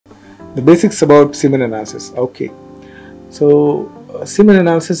The basics about semen analysis. Okay, so semen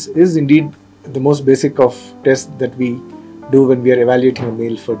analysis is indeed the most basic of tests that we do when we are evaluating a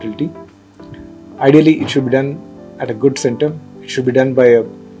male fertility. Ideally, it should be done at a good center. It should be done by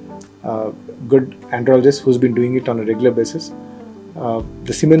a good andrologist who's been doing it on a regular basis.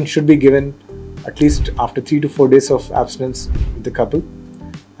 The semen should be given at least after 3 to 4 days of abstinence with the couple.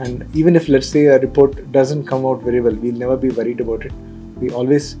 And even if, let's say, a report doesn't come out very well, we'll never be worried about it. We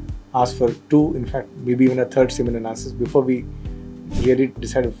always ask for 2, in fact, maybe even a 3rd semen analysis before we really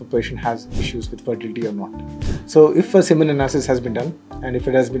decide if a patient has issues with fertility or not. So if a semen analysis has been done and if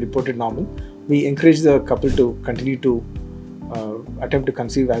it has been reported normal, we encourage the couple to continue to attempt to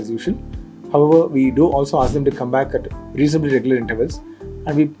conceive as usual. However, we do also ask them to come back at reasonably regular intervals,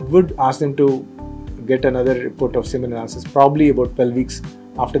 and we would ask them to get another report of semen analysis probably about 12 weeks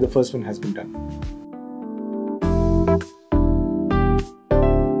after the first one has been done.